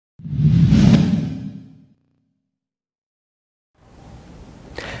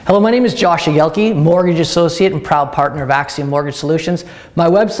Hello, my name is Josh Higgelke, Mortgage Associate and proud partner of Axiom Mortgage Solutions. My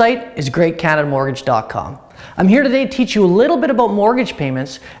website is greatcanadamortgage.com. I'm here today to teach you a little bit about mortgage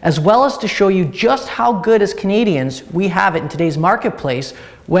payments, as well as to show you just how good as Canadians we have it in today's marketplace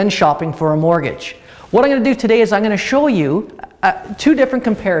when shopping for a mortgage. What I'm going to do today is I'm going to show you two different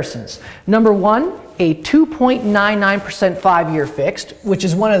comparisons. Number one, a 2.99% 5-year fixed, which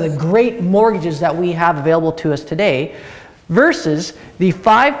is one of the great mortgages that we have available to us today, versus the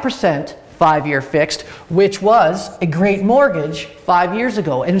 5% 5-year fixed, which was a great mortgage 5 years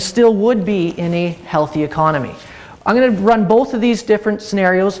ago and still would be in a healthy economy. I'm going to run both of these different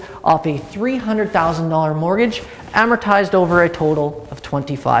scenarios off a $300,000 mortgage amortized over a total of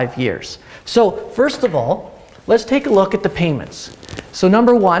 25 years. So first of all, let's take a look at the payments. So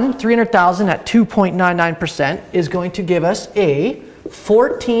number one, $300,000 at 2.99% is going to give us a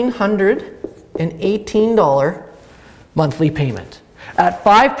 $1,418 monthly payment. At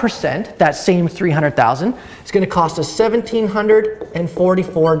 5%, that same $300,000 is going to cost us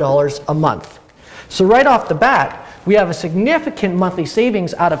 $1,744 a month. So right off the bat, we have a significant monthly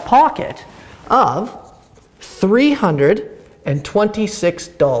savings out of pocket of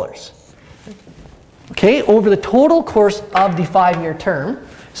 $326. Okay, over the total course of the 5-year term,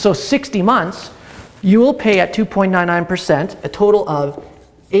 so 60 months, you will pay at 2.99% a total of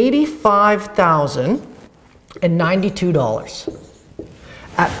 $85,092.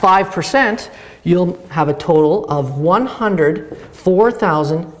 At 5%, you'll have a total of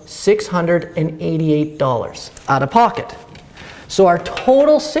 $104,688 out of pocket. So our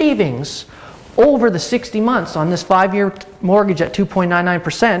total savings over the 60 months on this 5-year mortgage at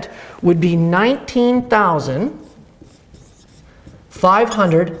 2.99% would be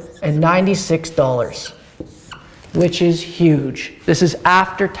 $19,596, which is huge. This is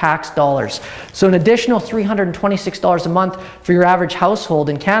after tax dollars. So an additional $326 a month for your average household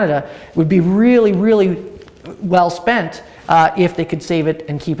in Canada would be really, really well spent if they could save it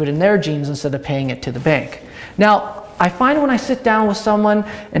and keep it in their jeans instead of paying it to the bank. Now, I find when I sit down with someone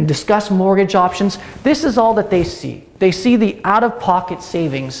and discuss mortgage options, this is all that they see. They see the out-of-pocket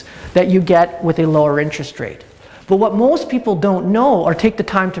savings that you get with a lower interest rate. But what most people don't know or take the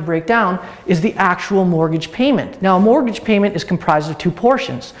time to break down is the actual mortgage payment. Now, a mortgage payment is comprised of two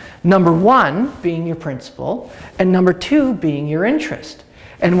portions. Number one being your principal, and number two being your interest.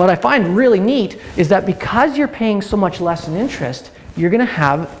 And what I find really neat is that because you're paying so much less in interest, you're going to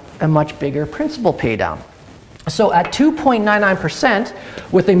have a much bigger principal pay down. So at 2.99%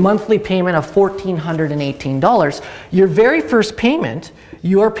 with a monthly payment of $1,418, your very first payment,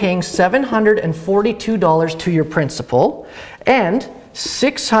 you are paying $742 to your principal and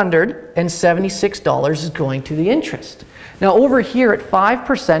 $676 is going to the interest. Now over here at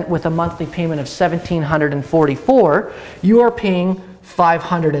 5% with a monthly payment of $1,744, you are paying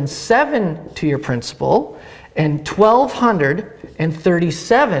 $507 to your principal and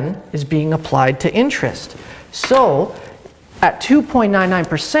 $1,237 is being applied to interest. So at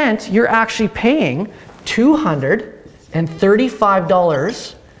 2.99%, you're actually paying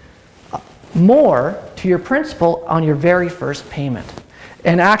 $235 more to your principal on your very first payment.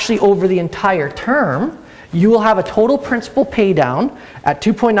 And actually over the entire term, you will have a total principal pay down at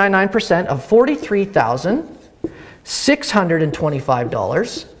 2.99% of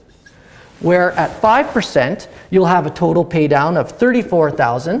 $43,625, where at 5%, you'll have a total pay down of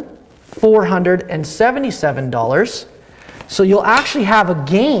 $34,477. So you'll actually have a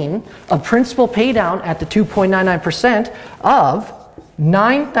gain of principal pay down at the 2.99% of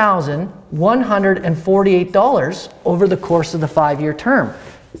 $9,148 over the course of the 5-year term.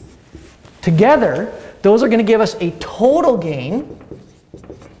 Together, those are going to give us a total gain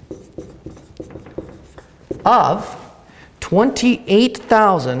of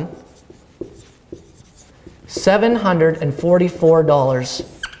 $28,744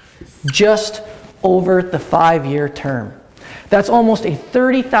 just over the 5-year term. That's almost a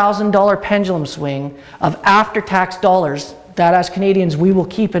 $30,000 pendulum swing of after-tax dollars that as Canadians we will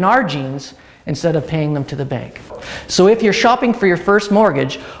keep in our jeans instead of paying them to the bank. So if you're shopping for your first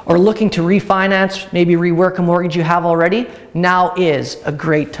mortgage or looking to refinance, maybe rework a mortgage you have already, now is a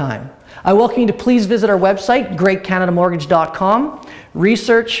great time. I welcome you to please visit our website, greatcanadamortgage.com.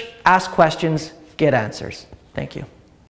 Research, ask questions, get answers. Thank you.